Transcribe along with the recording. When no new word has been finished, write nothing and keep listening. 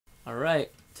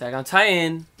Alright, Attack on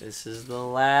Titan. This is the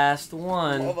last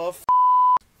one.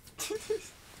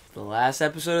 The last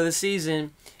episode of the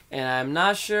season. And I'm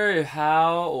not sure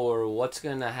how or what's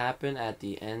going to happen at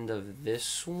the end of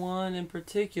this one in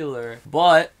particular.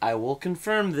 But I will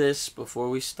confirm this before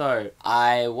we start.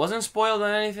 I wasn't spoiled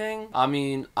on anything. I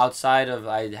mean, outside of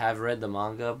I have read the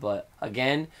manga. But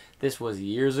again, this was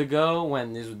years ago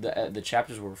when the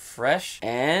chapters were fresh.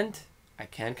 And I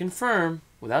can confirm,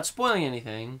 without spoiling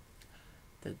anything,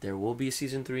 that there will be a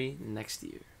Season 3 next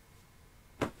year.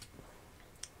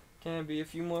 Can it be a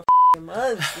few more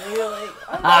months? Like,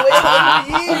 I'm not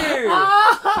waiting a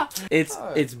year.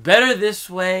 It's better this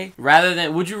way rather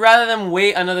than. Would you rather them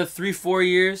wait another 3-4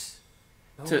 years?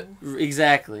 No.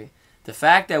 Exactly. The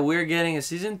fact that we're getting a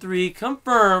Season 3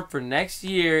 confirmed for next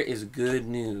year is good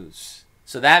news.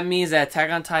 So that means that Attack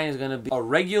on Titan is going to be a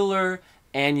regular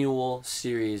annual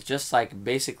series, just like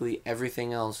basically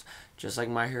everything else, just like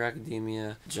My Hero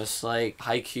Academia, just like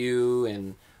Haikyuu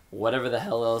and whatever the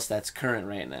hell else that's current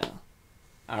right now.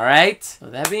 Alright? So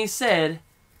that being said,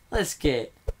 let's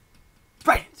get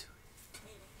right into it.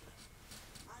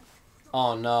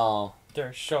 Oh no.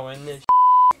 They're showing this.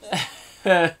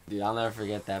 Dude, I'll never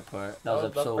forget that part. That was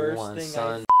episode 1,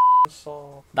 son.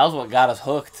 Saw. That was what got us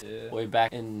hooked Yeah. way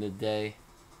back in the day.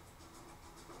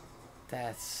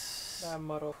 That's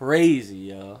That crazy,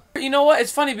 yo. You know what?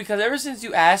 It's funny because ever since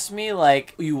you asked me,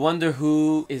 like, you wonder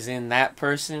who is in that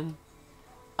person,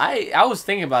 I was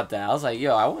thinking about that. I was like,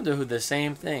 yo, I wonder who the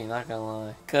same thing, not gonna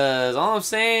lie. Because all I'm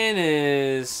saying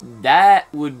is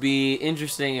that would be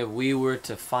interesting if we were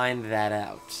to find that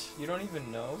out. You don't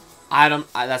even know?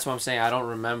 That's what I'm saying. I don't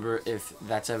remember if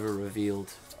that's ever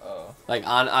revealed. Oh. Like,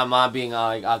 I'm not being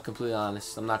completely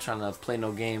honest. I'm not trying to play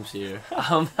no games here.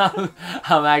 I'm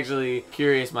actually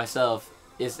curious myself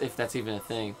if that's even a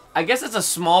thing. I guess it's a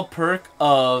small perk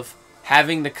of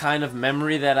having the kind of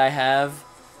memory that I have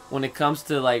when it comes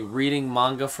to like reading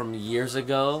manga from years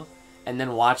ago and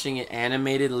then watching it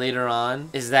animated later on,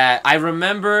 is that I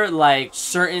remember like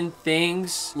certain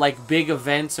things, like big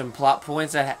events and plot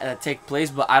points that take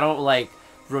place, but I don't like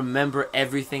remember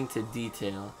everything to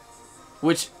detail.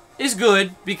 Which is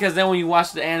good, because then when you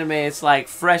watch the anime, it's like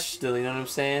fresh still, you know what I'm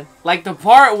saying? Like the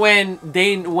part when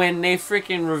they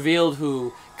freaking revealed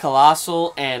who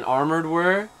Colossal and Armored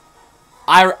were,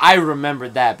 I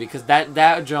remembered that because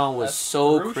that John was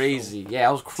so crucial. Crazy. Yeah,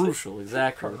 it was crucial,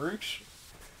 exactly. Crucial.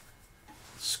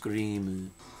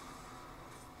 Screaming.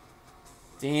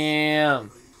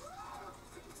 Damn.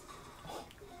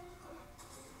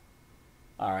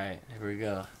 Alright, here we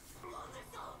go.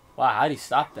 Wow, how'd he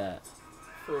stop that?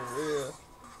 For real.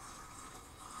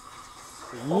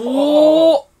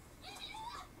 Whoa!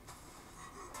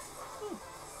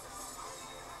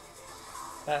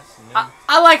 That's new.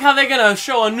 I like how they're gonna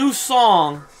show a new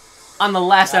song on the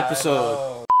last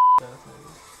episode.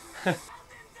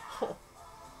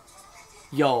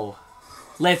 Yo,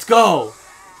 let's go!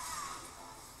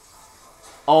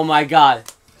 Oh my god,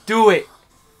 do it!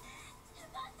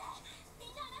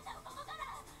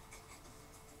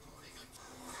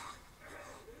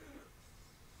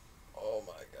 Oh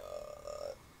my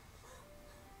god.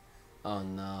 Oh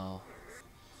no.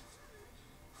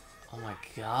 Oh my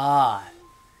god.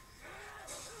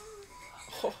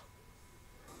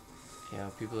 Yeah,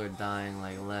 people are dying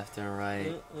like left and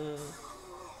right.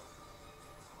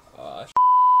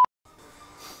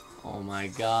 Oh my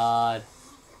god.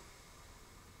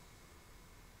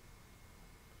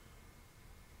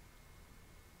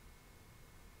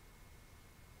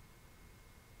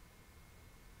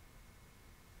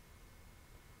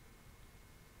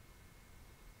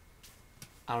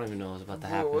 I don't even know what's about to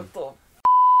happen. What the?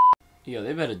 Yo,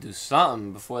 they better do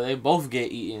something before they both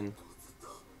get eaten.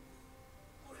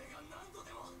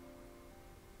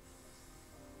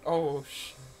 Oh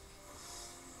shit.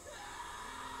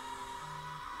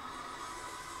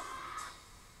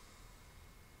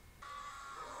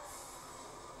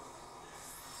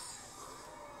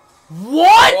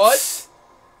 What? What?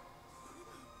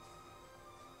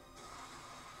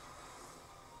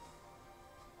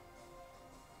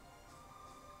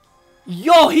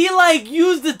 Yo, he like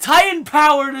used the Titan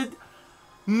power to...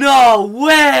 No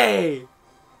way!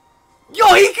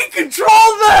 Yo, he can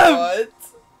control them! What?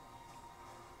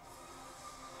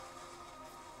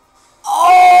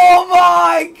 Oh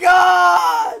my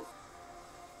god!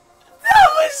 That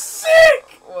was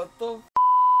sick! What the?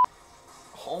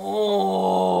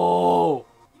 Oh!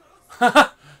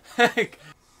 Heck.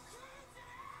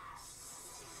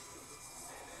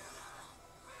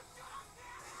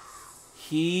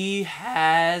 He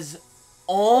has...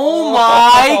 Oh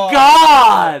my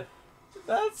god!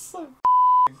 That's some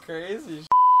crazy shit.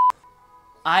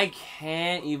 I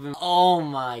can't even. Oh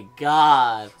my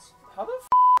god. How the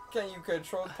can you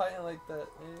control Titan like that?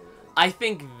 I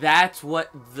think that's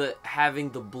what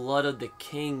having the blood of the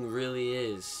king really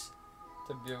is.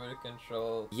 To be able to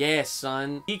control. Yeah,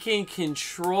 son. He can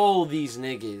control these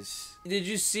niggas. Did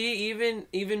you see even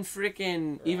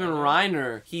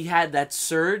Reiner? He had that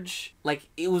surge. Like,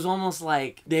 it was almost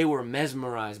like they were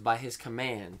mesmerized by his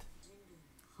command.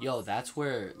 Yo, that's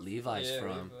where Levi's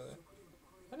from. Levi.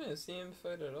 I didn't see him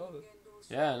fight at all.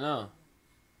 Yeah, no.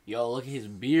 Yo, look at his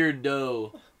beard,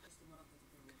 though.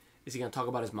 Is he gonna talk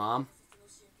about his mom?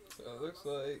 So it looks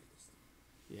like.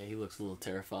 Yeah, he looks a little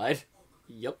terrified.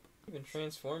 Yup. Even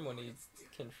transform when he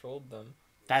controlled them.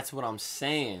 That's what I'm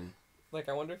saying. Like,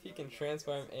 I wonder if he can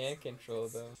transform and control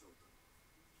them.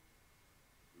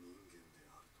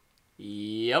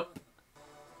 Yep.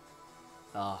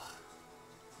 Oh,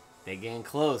 they getting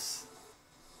close.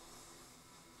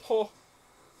 Oh.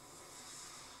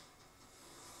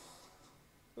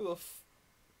 Who the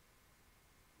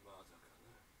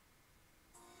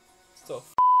still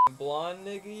blonde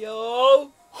nigga,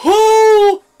 yo?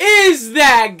 Who is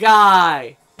that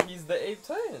guy? He's the ape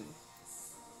Titan.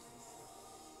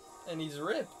 And he's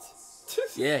ripped.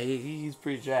 Yeah, he's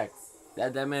pretty jacked.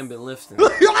 That man been lifting.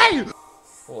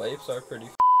 Well, apes are pretty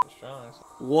strong. So.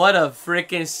 What a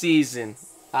freaking season.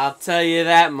 I'll tell you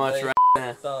that much They right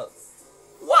now. up.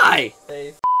 Why?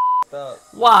 They up.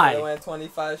 Why? They went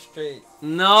 25 straight.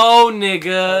 No,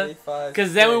 nigga. 25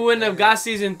 Because then we straight, wouldn't have nigga. got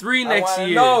season 3 next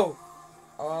year. No.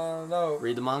 No.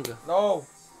 Read the manga. No.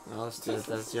 No,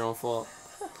 that's your own fault.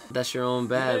 That's your own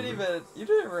bad. You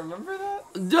didn't remember that?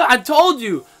 Dude, I told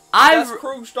you. That's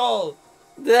Krugstall.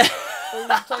 What are you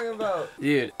talking about?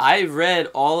 Dude, I read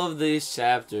all of these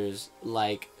chapters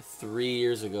like 3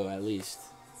 years ago at least.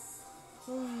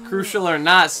 Crucial or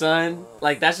not, son.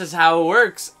 Like, that's just how it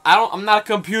works. I'm not a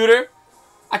computer.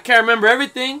 I can't remember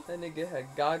everything. That nigga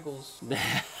had goggles.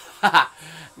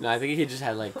 No, I think he just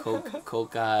had like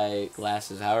coke eye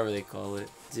glasses, however they call it.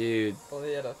 Dude. Well,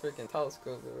 he had a freaking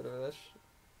telescope or whatever. That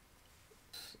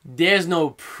There's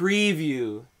no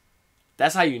preview.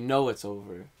 That's how you know it's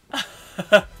over.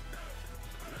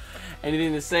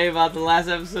 Anything to say about the last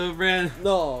episode, Brand?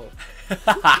 No.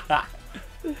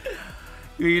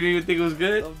 You didn't even think it was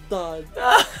good? I'm done.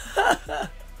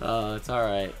 Oh, it's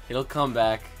alright. It'll come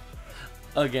back.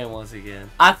 Once again.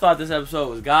 I thought this episode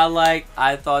was godlike.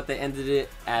 I thought they ended it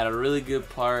at a really good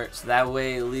part. So that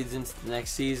way it leads into the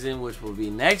next season, which will be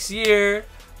next year.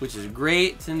 Which is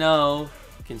great to know,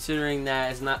 considering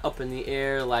that it's not up in the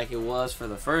air like it was for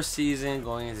the first season,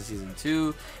 going into season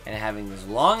 2, and having this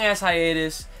long-ass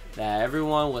hiatus that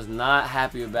everyone was not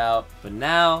happy about. But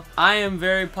now, I am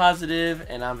very positive,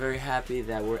 and I'm very happy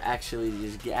that we're actually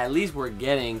at least we're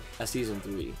getting a season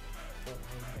 3. Next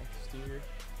year.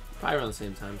 Probably around the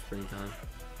same time, springtime.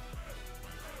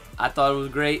 I thought it was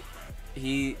great.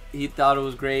 He thought it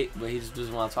was great, but he just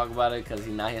doesn't want to talk about it because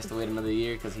now he has to wait another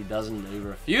year because he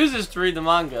refuses to read the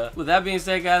manga. With that being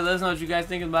said, guys, let us know what you guys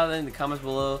think about it in the comments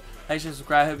below. Like, share,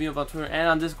 subscribe, hit me up on Twitter and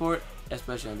on Discord,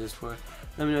 especially on Discord.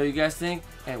 Let me know what you guys think,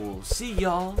 and we'll see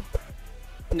y'all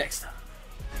next time.